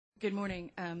Good morning.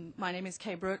 My name is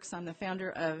Kay Brooks. I'm the founder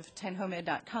of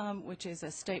 10homeed.com, which is a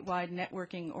statewide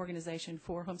networking organization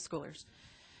for homeschoolers.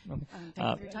 Thank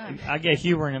you for your time. I guess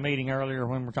you were in a meeting earlier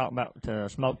when we were talking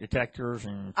about smoke detectors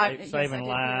and saving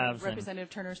lives. Representative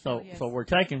Turner's so, yes. So we're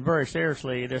taking very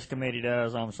seriously, this committee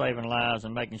does, on saving lives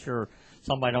and making sure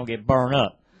somebody don't get burned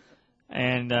up.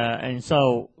 And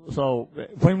so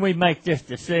when we make this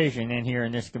decision in here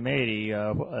in this committee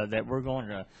that we're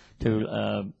going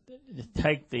to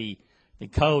take the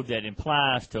code that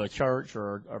applies to a church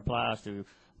or applies to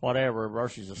whatever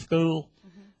versus a school,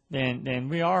 then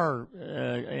we are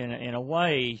in a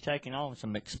way taking on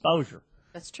some exposure.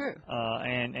 That's true.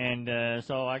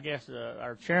 So I guess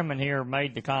our chairman here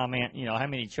made the comment, how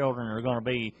many children are going to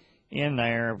be in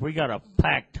there. If we got a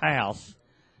packed house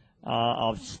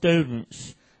of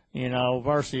students,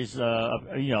 versus 8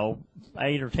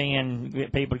 or 10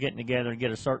 people getting together and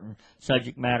get a certain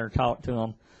subject matter taught to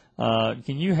them.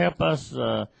 Can you help us?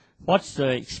 What's the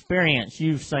experience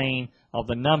you've seen of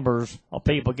the numbers of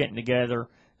people getting together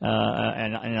in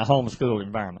a homeschool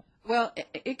environment? Well,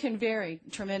 it can vary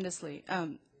tremendously.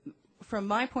 From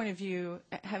my point of view,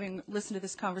 having listened to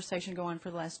this conversation go on for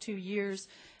the last 2 years,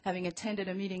 having attended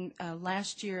a meeting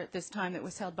last year at this time that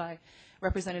was held by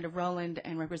Representative Rowland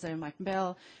and Representative Mike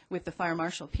Bell with the fire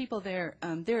marshal people there,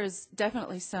 there is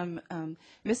definitely some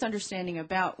misunderstanding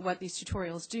about what these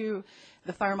tutorials do.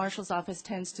 The fire marshal's office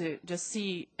tends to just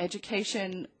see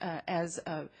education as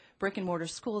a brick-and-mortar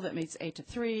school that meets 8 to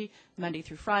 3, Monday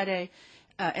through Friday,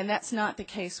 and that's not the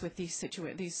case with these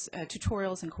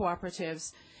tutorials and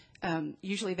cooperatives.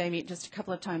 Usually they meet just a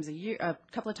couple of times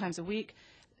a week.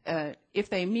 If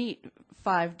they meet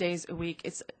 5 days a week,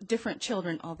 it's different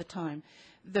children all the time.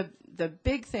 The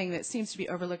big thing that seems to be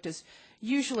overlooked is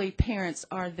usually parents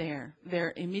are there.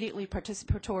 They're immediately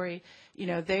participatory.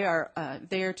 They are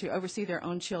there to oversee their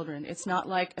own children. It's not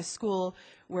like a school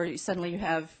where suddenly you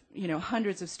have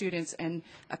hundreds of students and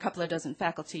a couple of dozen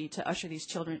faculty to usher these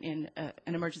children in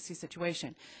an emergency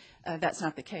situation. That's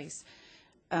not the case.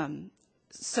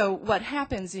 So what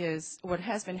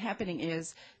has been happening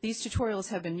is these tutorials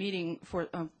have been meeting for,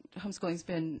 homeschooling's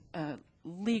been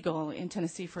legal in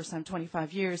Tennessee for some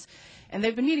 25 years, and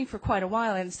they've been meeting for quite a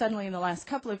while, and suddenly in the last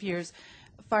couple of years,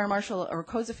 fire marshal or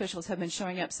codes officials have been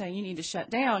showing up saying you need to shut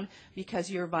down because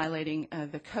you're violating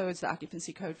the codes, the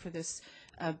occupancy code for this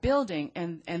building,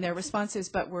 and their response is,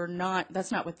 but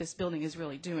that's not what this building is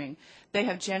really doing. They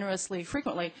have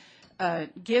frequently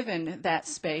given that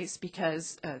space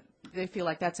because they feel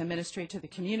like that's a ministry to the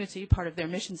community, part of their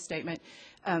mission statement.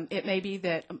 It may be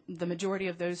that the majority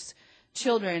of those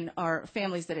children are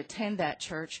families that attend that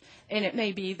church, and it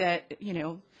may be that,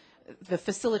 the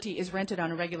facility is rented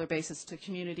on a regular basis to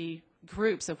community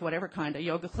groups of whatever kind, a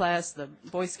yoga class, the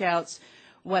Boy Scouts,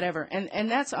 whatever. And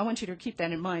that's, I want you to keep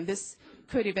that in mind. This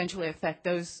could eventually affect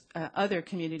those other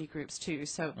community groups too.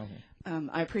 So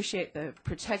I appreciate the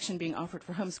protection being offered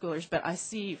for homeschoolers, but I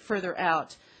see further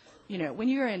out, when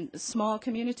you're in small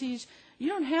communities, you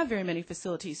don't have very many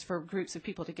facilities for groups of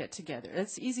people to get together.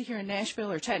 It's easy here in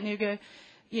Nashville or Chattanooga,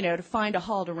 to find a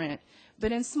hall to rent.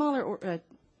 But in smaller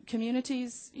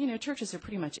communities, churches are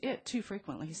pretty much it too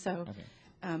frequently. So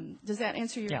does that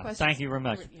answer your question? Thank you very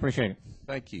much. Appreciate it.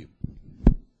 Thank you.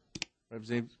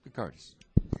 Representative Curtis.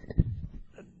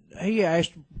 He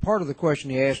asked, part of the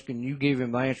question he asked, and you gave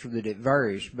him the answer that it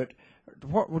varies, but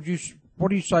what do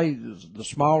you say the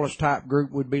smallest type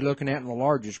group would be looking at and the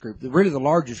largest group? Really the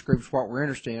largest group is what we're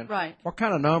interested in. Right. What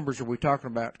kind of numbers are we talking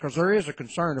about? Because there is a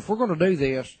concern. If we're going to do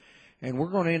this and we're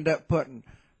going to end up putting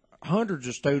hundreds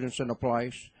of students in a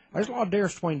place, there's a lot of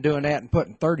difference between doing that and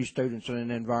putting 30 students in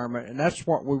an environment, and that's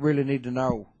what we really need to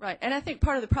know. Right. And I think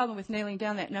part of the problem with nailing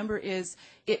down that number is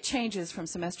it changes from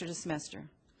semester to semester.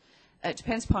 It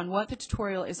depends upon what the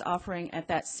tutorial is offering at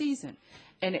that season.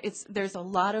 And there's a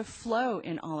lot of flow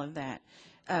in all of that.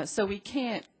 So we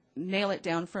can't nail it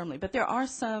down firmly. But there are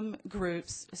some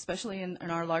groups, especially in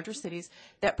our larger cities,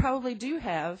 that probably do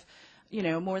have,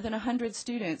 more than 100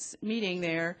 students meeting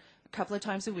there a couple of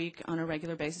times a week on a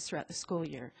regular basis throughout the school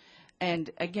year.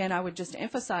 And again, I would just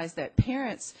emphasize that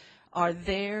parents are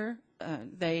there.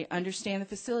 They understand the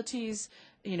facilities.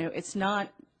 It's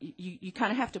not, you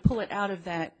kind of have to pull it out of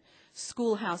that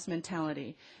schoolhouse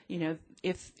mentality.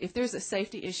 If there's a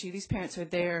safety issue, these parents are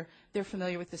there, they're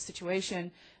familiar with the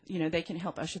situation, they can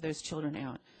help usher those children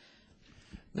out.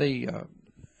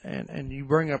 And you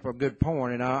bring up a good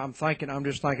point, and I'm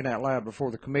just thinking out loud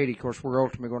before the committee. Of course, we're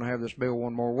ultimately going to have this bill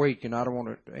one more week, and I don't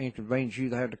want to inconvenience you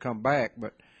to have to come back,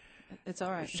 but it's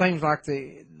all right. It seems like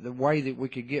the way that we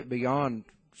could get beyond,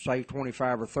 say,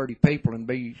 25 or 30 people and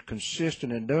be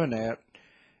consistent in doing that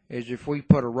is if we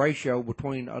put a ratio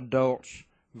between adults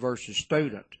versus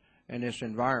student in this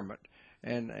environment.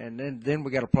 And then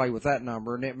we got to play with that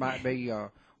number, and it might be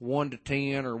 1 to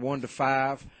 10 or 1 to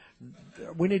 5.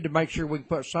 We need to make sure we can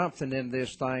put something in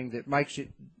this thing that makes it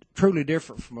truly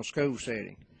different from a school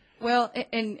setting. Well,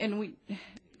 and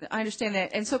I understand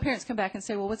that. And so parents come back and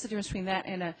say, well, what's the difference between that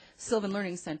and a Sylvan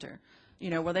Learning Center,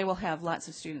 where they will have lots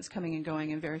of students coming and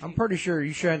going and very few. I'm pretty sure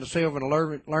you saying the Sylvan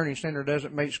Learning Center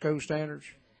doesn't meet school standards?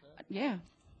 Yeah.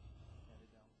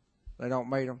 They don't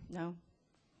meet them? No.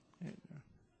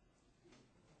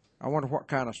 I wonder what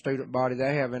kind of student body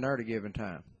they have in there at a given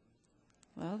time.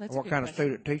 Well, that's what a good kind question. of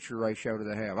student-teacher ratio do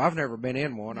they have? I've never been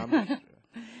in one. I'm just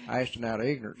asking out of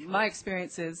ignorance. My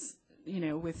experience is,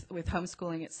 with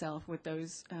homeschooling itself, with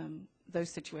those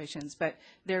situations, but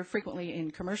they're frequently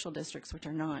in commercial districts, which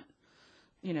are not,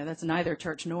 that's neither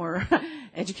church nor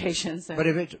education. So.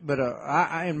 But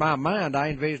I in my mind, I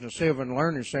envision a Sylvan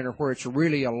Learning Center where it's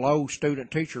really a low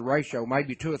student-teacher ratio,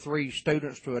 maybe 2 or 3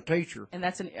 students to a teacher. And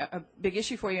that's a big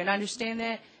issue for you, and I understand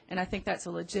that, and I think that's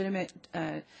a legitimate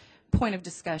point of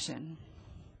discussion.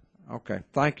 Okay,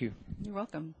 thank you. You're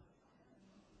welcome.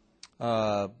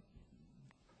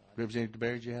 Representative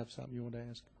DeBerry, do you have something you want to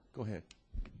ask? Go ahead.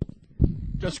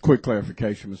 Just a quick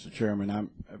clarification, Mr. Chairman. I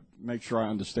make sure I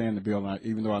understand the bill,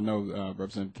 even though I know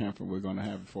Representative Campfield we're going to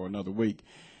have it for another week.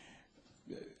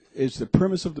 Is the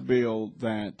premise of the bill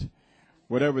that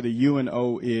whatever the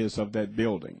UNO is of that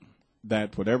building,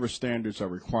 that whatever standards are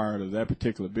required of that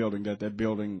particular building, that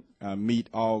building meet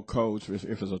all codes?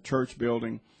 If it's a church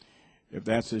building, if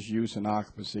that's its use and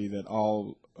occupancy, that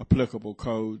all applicable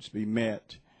codes be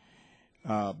met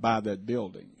by that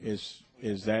building. Is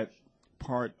that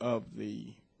part of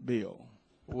the bill?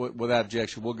 Without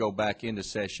objection, we'll go back into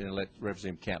session and let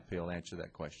Representative Campfield answer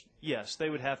that question. Yes, they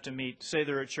would have to meet, say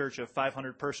they're a church, a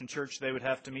 500-person church, they would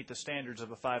have to meet the standards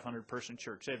of a 500-person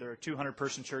church. Say they're a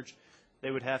 200-person church,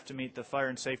 they would have to meet the fire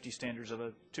and safety standards of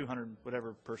a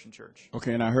 200-whatever-person church.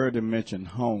 Okay, and I heard them mention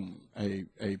home, a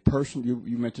person.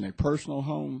 You mentioned a personal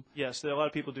home? Yes, a lot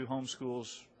of people do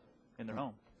homeschools in their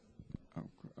home.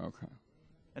 Okay.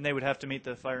 And they would have to meet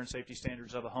the fire and safety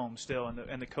standards of a home still,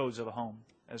 and the codes of a home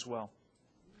as well.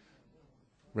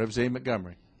 Representative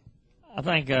Montgomery. I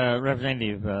think,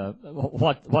 Representative,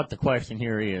 what the question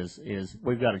here is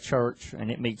we've got a church,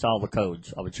 and it meets all the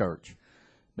codes of a church.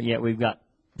 But yet we've got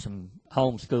some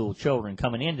homeschool children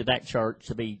coming into that church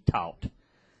to be taught.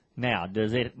 Now,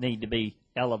 does it need to be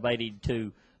elevated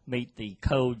to meet the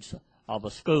codes of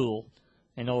a school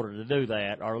in order to do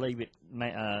that, or leave it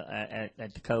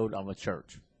at the code of a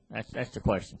church? That's the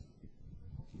question.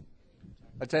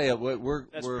 I tell you,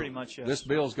 That's pretty much yes. This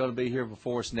bill is going to be here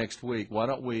before us next week. Why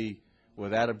don't we,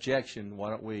 without objection,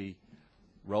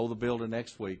 roll the bill to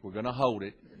next week? We're going to hold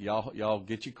it. Y'all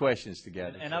get your questions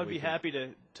together. And I would be happy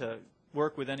to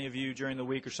work with any of you during the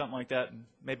week or something like that, and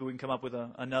maybe we can come up with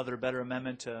another better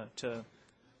amendment to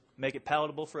make it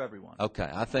palatable for everyone. Okay,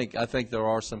 I think there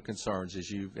are some concerns,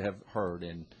 as you have heard,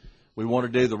 and we want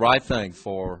to do the right thing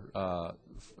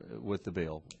with the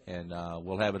bill, and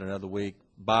we'll have it another week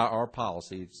by our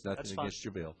policy. It's nothing against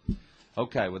your bill.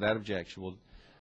 Okay, without objection, we'll